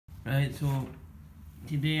Right, so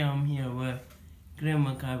today I'm here with Graeme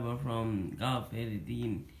Mciver from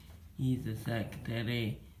Dean. He's the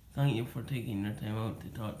secretary. Thank you for taking your time out to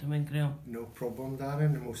talk to me, Graeme. No problem,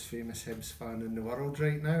 Darren, the most famous Hibs fan in the world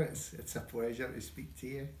right now. It's a pleasure to speak to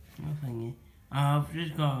you. No, thank you. I've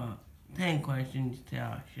just got 10 questions to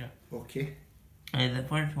ask you. Okay. The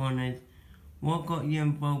first one is, what got you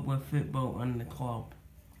involved with football and the club?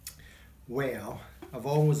 Well, I've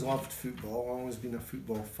always loved football, always been a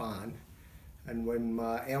football fan. And when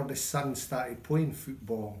my eldest son started playing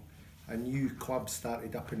football, a new club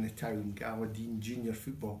started up in the town, Dean Junior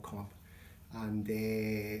Football Club. And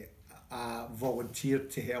I volunteered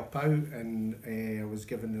to help out, and I was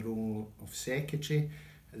given the role of secretary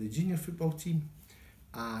of the junior football team.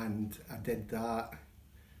 And I did that,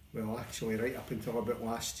 well, actually right up until about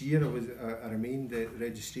last year. I remained the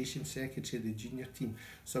registration secretary of the junior team.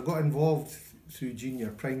 So I got involved through junior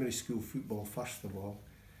primary school football first of all.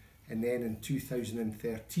 And then in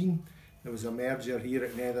 2013, there was a merger here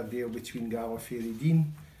at Netherdale between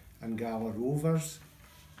Dean and Gala Rovers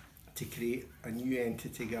to create a new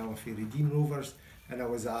entity, Dean Rovers, and I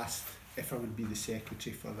was asked if I would be the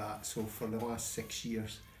secretary for that. So for the last 6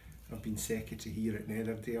 years, I've been secretary here at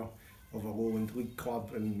Netherdale of a Lowland League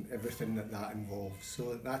club and everything that involves.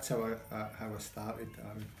 So that's how I started.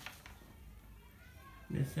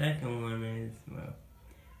 The second one is, well,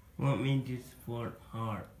 what made you support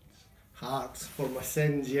Hearts? Hearts, for my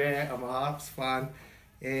sins, yeah, I'm a Hearts fan.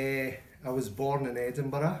 I was born in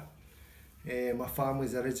Edinburgh. My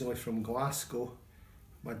family's originally from Glasgow.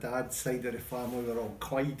 My dad's side of the family were all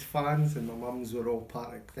Clyde fans and my mum's were all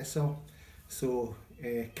Partick Thistle. So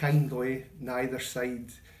kindly, neither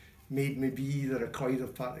side made me be either a Clyde or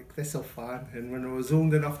Partick Thistle fan. And when I was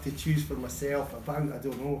old enough to choose for myself, about, I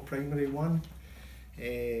don't know, primary one,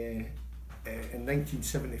 in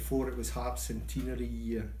 1974 it was Hearts centenary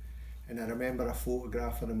year. And I remember a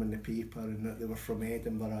photograph of them in the paper and that they were from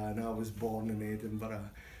Edinburgh and I was born in Edinburgh.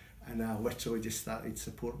 And I literally just started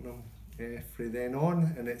supporting them from then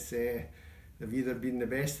on. And it's they've either been the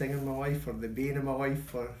best thing in my life or the bane of my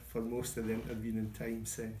life for most of the intervening time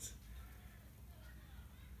since.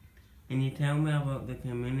 Can you tell me about the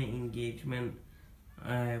community engagement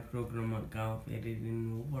programme at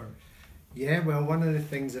Dean Rovers? Yeah, well, one of the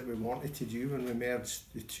things that we wanted to do when we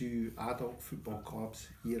merged the two adult football clubs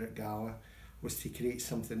here at Gala was to create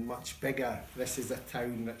something much bigger. This is a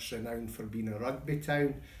town that's renowned for being a rugby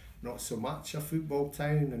town, not so much a football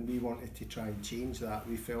town, and we wanted to try and change that.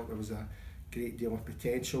 We felt there was a great deal of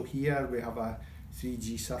potential here. We have a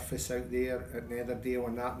 3G surface out there at Netherdale,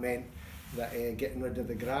 and that meant that getting rid of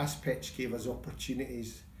the grass pitch gave us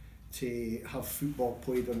opportunities to have football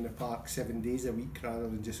played on the park 7 days a week rather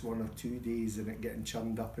than just 1 or 2 days and it getting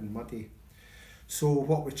churned up and muddy. So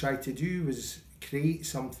what we tried to do was create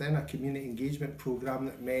something, a community engagement programme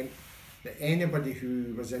that meant that anybody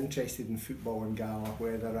who was interested in football in Gala,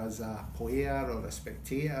 whether as a player or a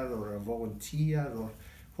spectator or a volunteer or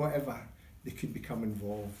whatever, they could become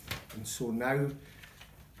involved. And so now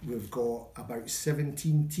we've got about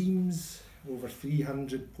 17 teams, over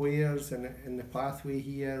 300 players in the pathway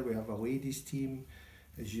here. We have a ladies team,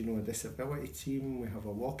 as you know, a disability team, we have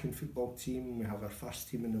a walking football team, we have our first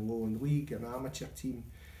team in the Lowland League, an amateur team,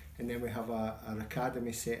 and then we have our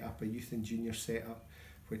academy set up, a youth and junior set up,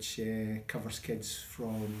 which covers kids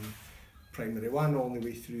from primary one all the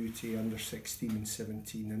way through to under 16 and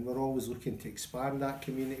 17, and we're always looking to expand that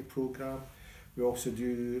community programme. We also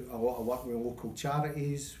do a lot of work with local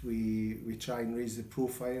charities. We try and raise the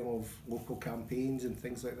profile of local campaigns and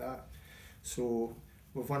things like that. So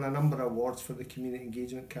we've won a number of awards for the community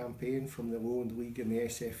engagement campaign from the Lowland League and the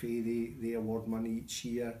SFA. They award money each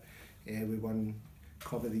year. We won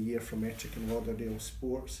Club of the Year from Ettrick and Lauderdale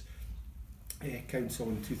Sports Council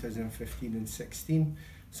in 2015 and 16.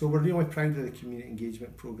 So we're really proud of the community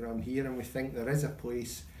engagement programme here, and we think there is a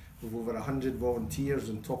place with over 100 volunteers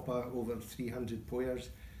on top of over 300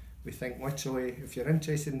 players. We think literally if you're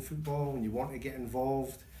interested in football and you want to get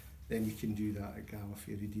involved, then you can do that at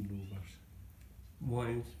Dean Rovers. What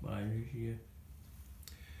inspires you?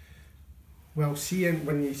 Well,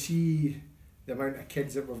 when you see the amount of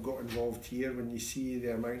kids that we've got involved here, when you see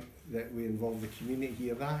the amount that we involve the community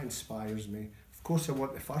here, that inspires me. Of course I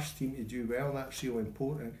want the first team to do well, that's really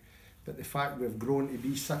important. But the fact we've grown to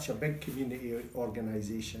be such a big community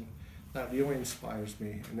organisation, that really inspires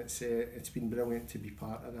me, and it's been brilliant to be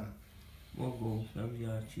part of that. What goals have you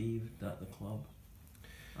achieved at the club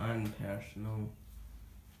and personal?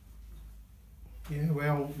 Yeah,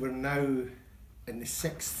 well, we're now in the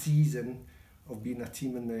 6th season of being a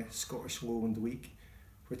team in the Scottish Lowland League,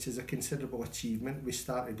 which is a considerable achievement. We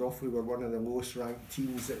started off, we were one of the lowest ranked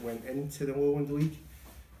teams that went into the Lowland League.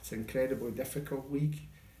 It's an incredibly difficult league.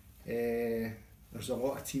 There's a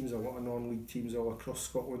lot of teams, a lot of non-league teams all across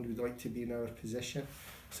Scotland would like to be in our position.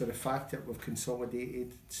 So the fact that we've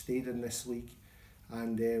consolidated, stayed in this league,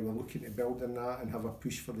 and we're looking to build on that and have a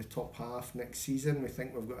push for the top half next season. We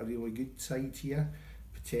think we've got a really good side here.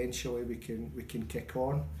 Potentially we can kick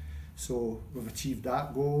on. So we've achieved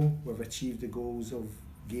that goal. We've achieved the goals of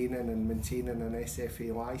gaining and maintaining an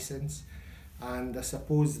SFA licence. And I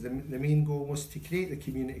suppose the main goal was to create the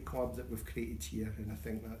community club that we've created here, and I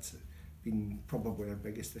think that's been probably our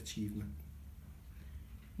biggest achievement.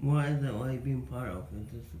 What is it like being part of the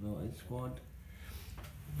disability squad?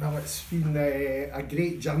 Well, it's been a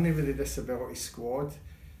great journey with the disability squad.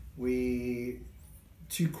 We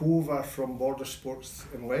took over from Border Sports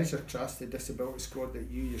and Leisure Trust, the disability squad that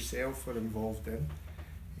you yourself were involved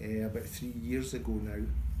in, about 3 years ago now.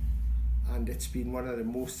 And it's been one of the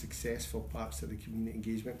most successful parts of the community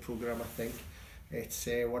engagement programme, I think. It's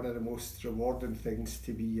one of the most rewarding things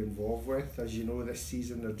to be involved with. As you know, this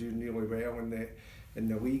season they're doing really well in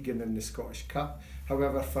the league and in the Scottish Cup.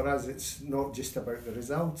 However, for us it's not just about the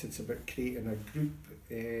result, it's about creating a group,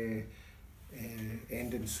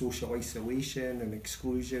 ending social isolation and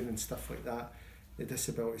exclusion and stuff like that. The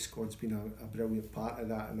disability squad's been a brilliant part of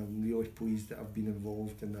that, and I'm really pleased that I've been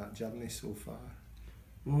involved in that journey so far.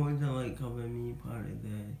 What was it like having me part of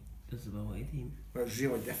the disability team? Well, it was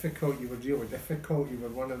really difficult. You were really difficult. You were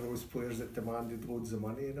one of those players that demanded loads of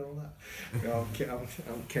money and all that. No,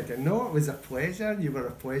 I'm kidding. No, it was a pleasure. You were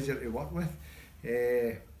a pleasure to work with.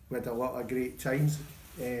 We had a lot of great times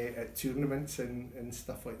at tournaments and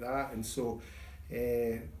stuff like that. And so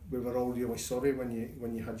we were all really sorry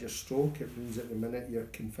when you had your stroke. It means at the minute you're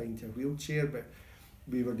confined to a wheelchair, but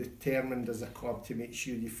we were determined as a club to make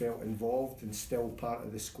sure you felt involved and still part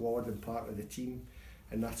of the squad and part of the team.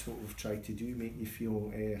 And that's what we've tried to do, make you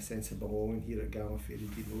feel a sense of belonging here at Galway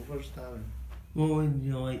Ferrydean Rovers, Darren. What would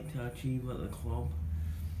you like to achieve at the club?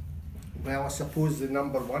 Well, I suppose the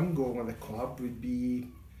number one goal of the club would be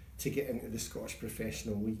to get into the Scottish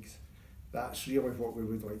professional leagues. That's really what we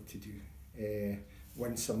would like to do,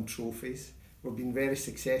 win some trophies. We've been very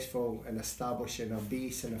successful in establishing a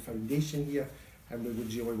base and a foundation here, and we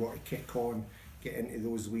would really want to kick on, get into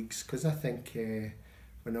those leagues, because I think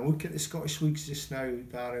when I look at the Scottish leagues just now,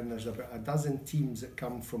 Darren, there's about a dozen teams that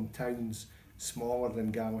come from towns smaller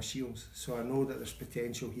than Galway Shields. So I know that there's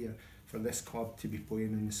potential here for this club to be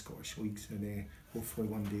playing in the Scottish leagues, and hopefully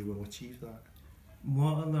one day we'll achieve that.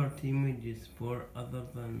 What other team would you support other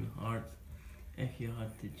than Hearts if you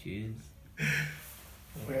had to choose?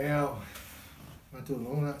 Well, I don't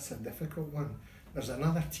know, that's a difficult one. There's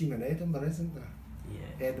another team in Edinburgh, isn't there?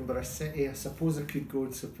 Yeah. Edinburgh City. I suppose I could go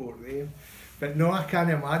and support them. But no, I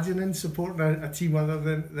can't imagine supporting a team other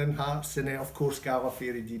than Hearts, and of course Galway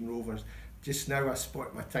Ferrydean Rovers. Just now I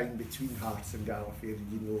split my time between Hearts and Galway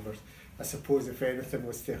Ferrydean Rovers. I suppose if anything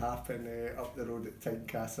was to happen up the road at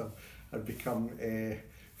Tynecastle, I'd become a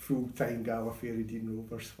full-time Galway Ferrydean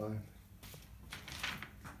Rovers fan.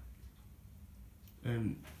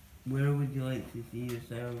 Where would you like to see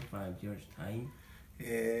yourself in 5 years' time?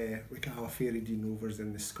 With Galway Ferrydean Rovers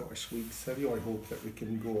in the Scottish leagues. I really hope that we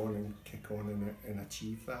can go on and kick on and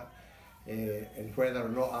achieve that. And whether or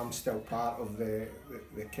not I'm still part of the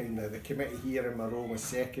kind of the committee here in my role as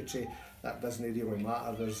secretary, that doesn't really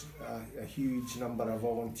matter. There's a huge number of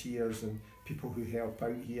volunteers and people who help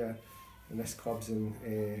out here, and this club's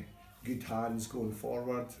in good hands going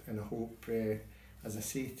forward, and I hope, as I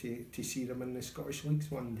say, to see them in the Scottish leagues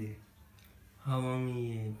one day. How long are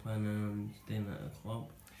you planning on staying at the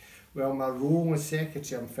club? Well, my role as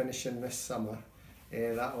secretary I'm finishing this summer.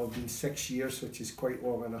 That'll have been 6 years, which is quite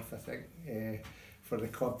long enough, I think, for the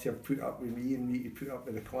club to have put up with me and me to put up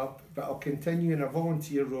with the club. But I'll continue in a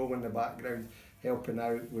volunteer role in the background, helping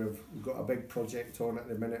out. We've got a big project on at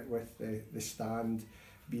the minute with the stand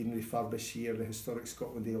being refurbished here, the Historic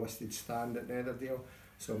Scotland Day listed stand at Netherdale.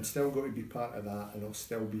 So I'm still going to be part of that, and I'll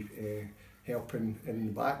still be helping in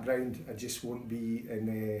the background. I just won't be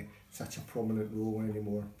in such a prominent role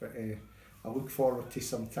anymore. But I look forward to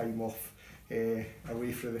some time off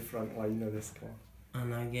away from the front line of this club.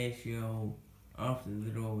 And I guess you'll, after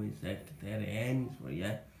the role as secretary ends for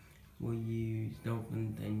you, will you still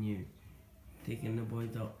continue taking the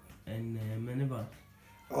boys up in the minibus?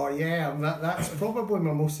 Oh yeah, that's probably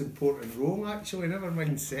my most important role actually, never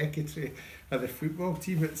mind secretary of the football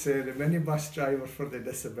team. It's the minibus driver for the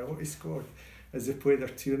disability squad as they play their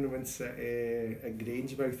tournaments at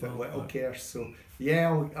Grangemouth at Littlecare. So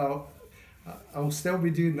yeah, I'll still be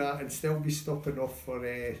doing that and still be stopping off for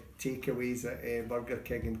takeaways at Burger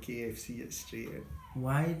King and KFC at Straighton.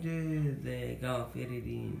 Why do the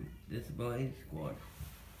Galway Disability Squad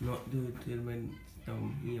not do tournaments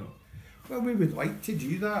down here? Well, we would like to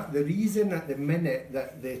do that. The reason at the minute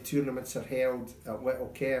that the tournaments are held at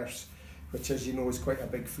Little Kerse, which as you know is quite a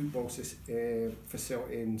big football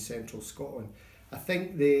facility in central Scotland, I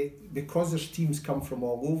think because there's teams come from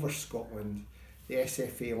all over Scotland, the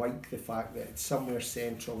SFA like the fact that it's somewhere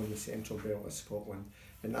central in the central belt of Scotland,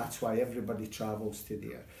 and that's why everybody travels to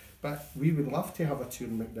there. But we would love to have a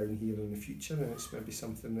tournament down here in the future, and it's maybe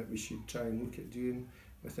something that we should try and look at doing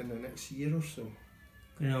within the next year or so.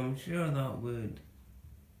 Because I'm sure that would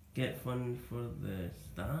get fun for the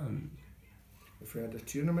stand. If we had a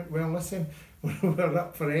tournament, well, listen, we're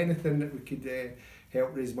up for anything that we could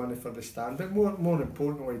help raise money for the stand. But more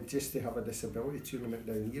importantly, just to have a disability tournament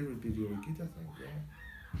down here would be really good, I think.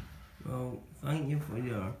 Yeah. Well, thank you for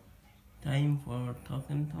your time for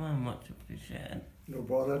talking to me. Much appreciated. No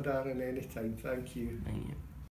bother, Darren, anytime. Thank you. Thank you.